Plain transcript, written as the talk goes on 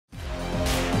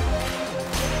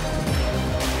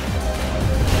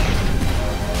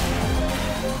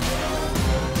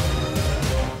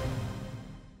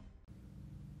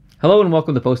Hello and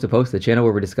welcome to Post, the channel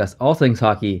where we discuss all things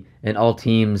hockey and all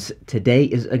teams. Today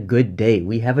is a good day.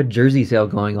 We have a jersey sale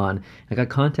going on. I got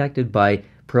contacted by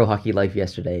Pro Hockey Life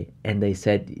yesterday, and they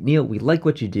said, Neil, we like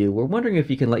what you do. We're wondering if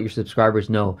you can let your subscribers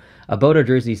know about our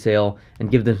jersey sale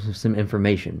and give them some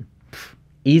information.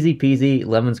 Easy peasy,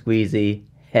 lemon squeezy.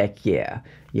 Heck yeah.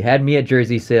 You had me at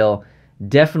jersey sale.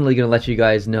 Definitely going to let you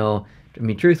guys know. I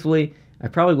mean, truthfully, I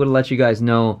probably would have let you guys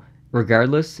know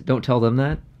regardless. Don't tell them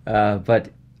that.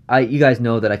 But you guys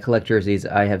know that I collect jerseys.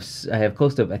 I have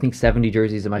close to, I think, 70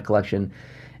 jerseys in my collection,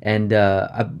 and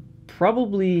I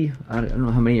don't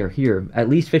know how many are here. At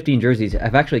least 15 jerseys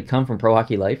have actually come from Pro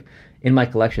Hockey Life in my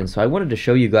collection. So I wanted to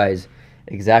show you guys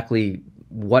exactly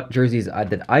what jerseys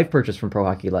that I've purchased from Pro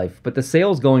Hockey Life. But the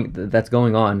sales that's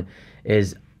going on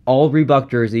is all Reebok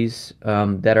jerseys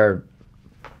that are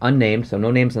unnamed, so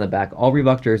no names on the back. All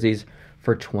Reebok jerseys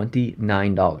for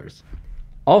 $29.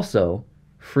 Also,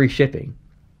 free shipping.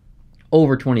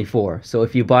 Over 24. So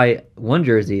if you buy one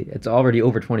jersey, it's already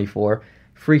over 24.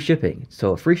 Free shipping.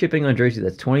 So free shipping on jersey,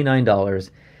 that's $29.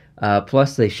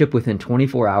 Plus they ship within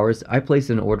 24 hours. I placed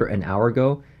an order an hour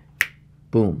ago.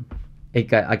 Boom. I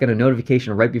got a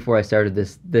notification right before I started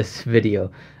this video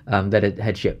that it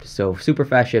had shipped. So super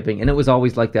fast shipping, and it was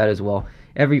always like that as well.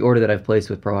 Every order that I've placed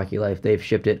with Pro Hockey Life, they've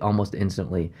shipped it almost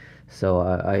instantly. So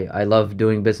I love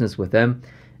doing business with them,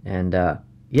 and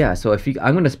yeah, so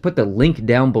I'm going to put the link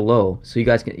down below so you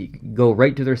guys can go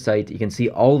right to their site. You can see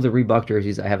all of the Reebok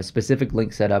jerseys. I have a specific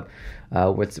link set up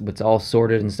what's all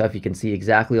sorted and stuff. You can see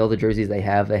exactly all the jerseys they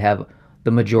have. They have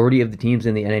the majority of the teams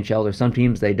in the NHL. There's some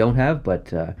teams they don't have,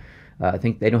 but I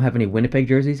think they don't have any Winnipeg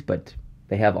jerseys, but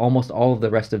they have almost all of the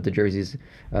rest of the jerseys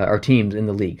or teams in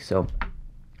the league. So,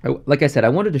 like I said, I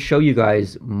wanted to show you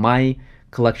guys my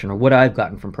collection or what I've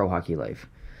gotten from Pro Hockey Life.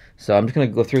 So I'm just going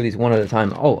to go through these one at a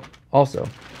time. Oh, also,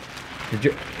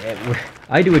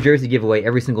 I do a jersey giveaway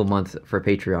every single month for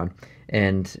Patreon.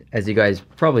 And as you guys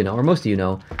probably know, or most of you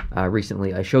know,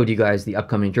 recently I showed you guys the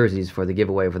upcoming jerseys for the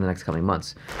giveaway for the next coming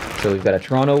months. So we've got a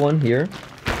Toronto one here.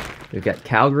 We've got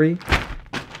Calgary,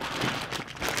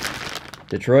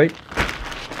 Detroit,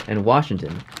 and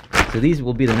Washington. So these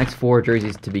will be the next 4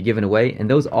 jerseys to be given away. And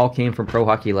those all came from Pro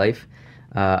Hockey Life.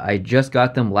 I just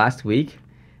got them last week.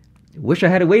 Wish I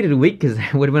had waited a week because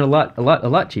it would have been a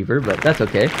lot cheaper, but that's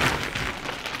okay.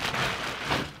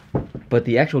 But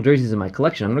the actual jerseys in my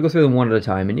collection, I'm going to go through them one at a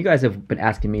time, and you guys have been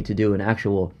asking me to do an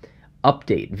actual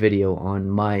update video on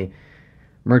my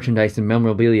merchandise and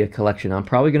memorabilia collection. I'm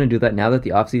probably going to do that now that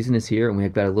the off-season is here and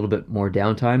we've got a little bit more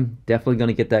downtime. Definitely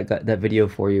going to get that video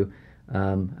for you.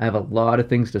 I have a lot of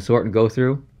things to sort and go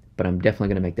through, but I'm definitely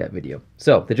going to make that video.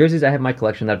 So, the jerseys I have in my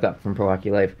collection that I've got from Pro Hockey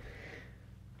Life.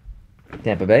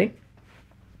 Tampa Bay,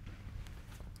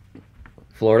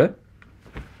 Florida,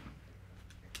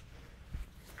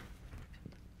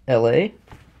 LA,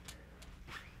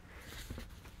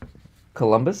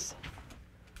 Columbus.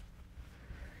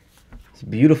 It's a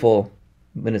beautiful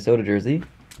Minnesota jersey.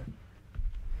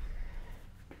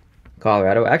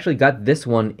 Colorado. I actually got this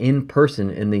one in person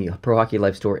in the Pro Hockey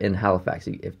Life store in Halifax.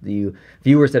 If the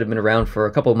viewers that have been around for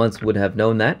a couple of months would have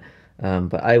known that,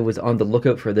 but I was on the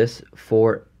lookout for this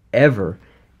forever.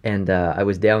 And I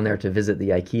was down there to visit the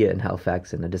IKEA in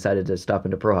Halifax, and I decided to stop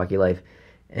into Pro Hockey Life.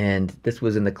 And this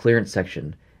was in the clearance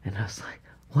section. And I was like,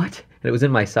 what? And it was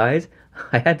in my size?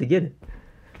 I had to get it.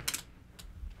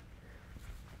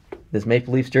 This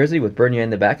Maple Leafs jersey with Bernier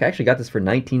in the back. I actually got this for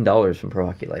 $19 from Pro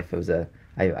Hockey Life. It was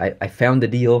I found the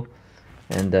deal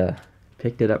and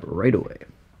picked it up right away.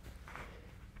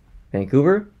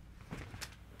 Vancouver.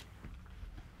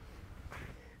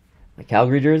 My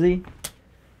Calgary jersey.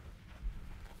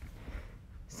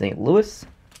 St. Louis,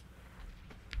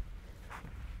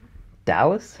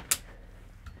 Dallas,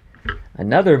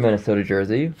 another Minnesota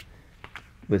jersey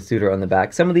with Suter on the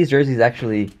back. Some of these jerseys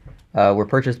actually were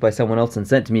purchased by someone else and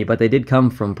sent to me, but they did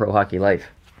come from Pro Hockey Life.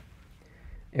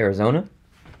 Arizona,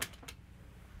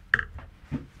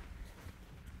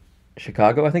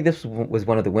 Chicago. I think this was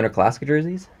one of the Winter Classic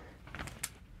jerseys.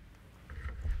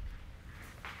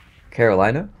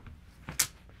 Carolina,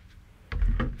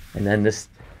 and then this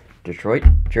Detroit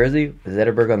jersey,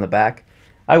 Zetterberg on the back.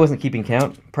 I wasn't keeping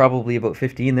count, probably about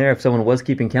 15 there. If someone was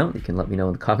keeping count, you can let me know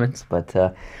in the comments.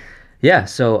 But yeah,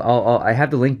 so I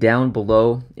have the link down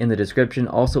below in the description,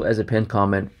 also as a pinned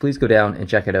comment. Please go down and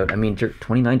check it out. I mean,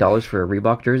 $29 for a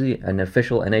Reebok jersey, an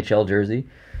official NHL jersey.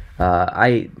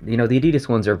 The Adidas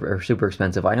ones are super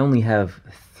expensive. I only have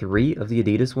 3 of the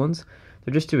Adidas ones.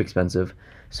 They're just too expensive.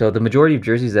 So the majority of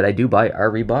jerseys that I do buy are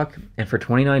Reebok, and for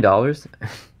 $29,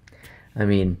 I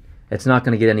mean, it's not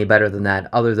going to get any better than that,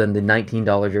 other than the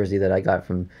 $19 jersey that I got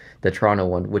from the Toronto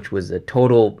one, which was a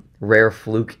total rare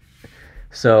fluke.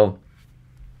 So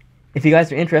if you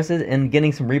guys are interested in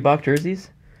getting some Reebok jerseys,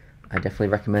 I definitely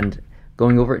recommend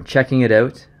going over and checking it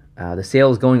out. The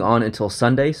sale is going on until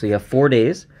Sunday, so you have 4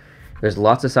 days. There's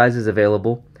lots of sizes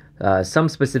available. Some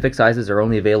specific sizes are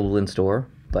only available in store,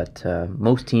 but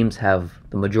most teams have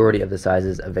the majority of the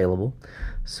sizes available.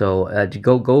 So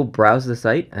go browse the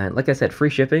site, and like I said, free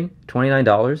shipping,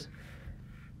 $29.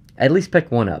 At least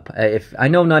pick one up. If I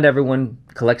know not everyone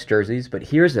collects jerseys, but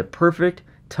here's a perfect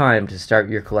time to start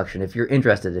your collection. If you're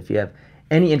interested, if you have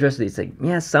any interest, you say,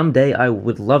 yeah, someday I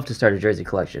would love to start a jersey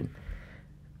collection.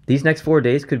 These next 4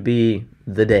 days could be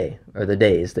the day or the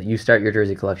days that you start your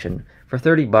jersey collection. For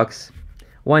 $30,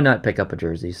 why not pick up a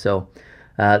jersey? So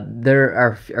there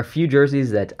are a few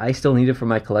jerseys that I still needed for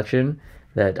my collection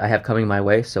that I have coming my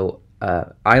way. So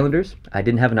Islanders, I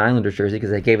didn't have an Islanders jersey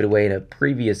because I gave it away in a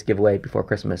previous giveaway before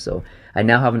Christmas. So I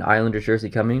now have an Islanders jersey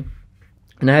coming.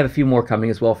 And I have a few more coming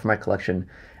as well for my collection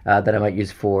that I might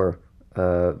use for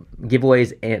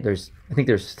giveaways. And I think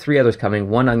there's 3 others coming.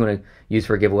 One I'm going to use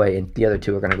for a giveaway, and the other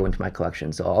 2 are going to go into my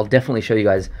collection. So I'll definitely show you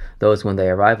guys those when they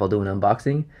arrive. I'll do an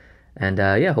unboxing. And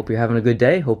yeah, hope you're having a good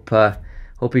day. Hope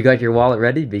you got your wallet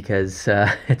ready, because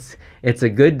it's a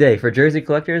good day for jersey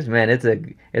collectors. Man, it's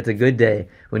a good day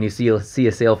when you see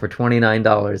a sale for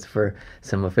 $29 for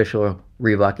some official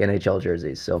Reebok NHL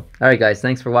jerseys. So all right, guys,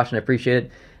 thanks for watching. I appreciate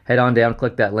it. Head on down,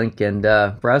 click that link, and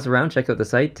browse around, check out the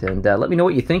site, and let me know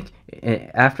what you think.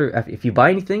 If you buy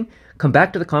anything, come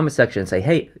back to the comment section and say,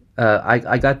 hey,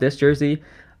 I got this jersey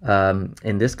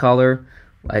in this color.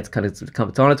 It's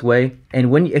on its way.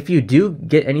 And if you do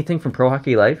get anything from Pro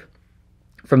Hockey Life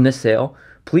from this sale,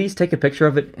 please take a picture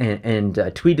of it and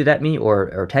tweet it at me,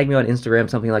 or tag me on Instagram,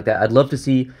 something like that. I'd love to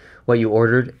see what you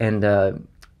ordered. And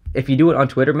if you do it on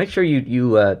Twitter, make sure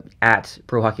you at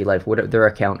Pro Hockey Life, their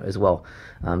account as well,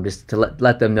 just to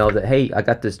let them know that, hey, I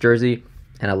got this jersey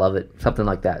and I love it, something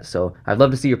like that. So I'd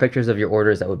love to see your pictures of your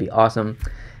orders. That would be awesome.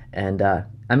 And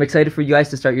I'm excited for you guys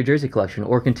to start your jersey collection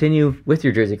or continue with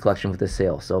your jersey collection with this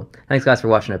sale. So thanks, guys, for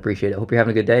watching. I appreciate it. Hope you're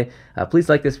having a good day. Please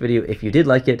like this video if you did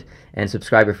like it, and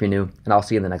subscribe if you're new, and I'll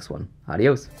see you in the next one.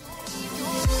 Adios.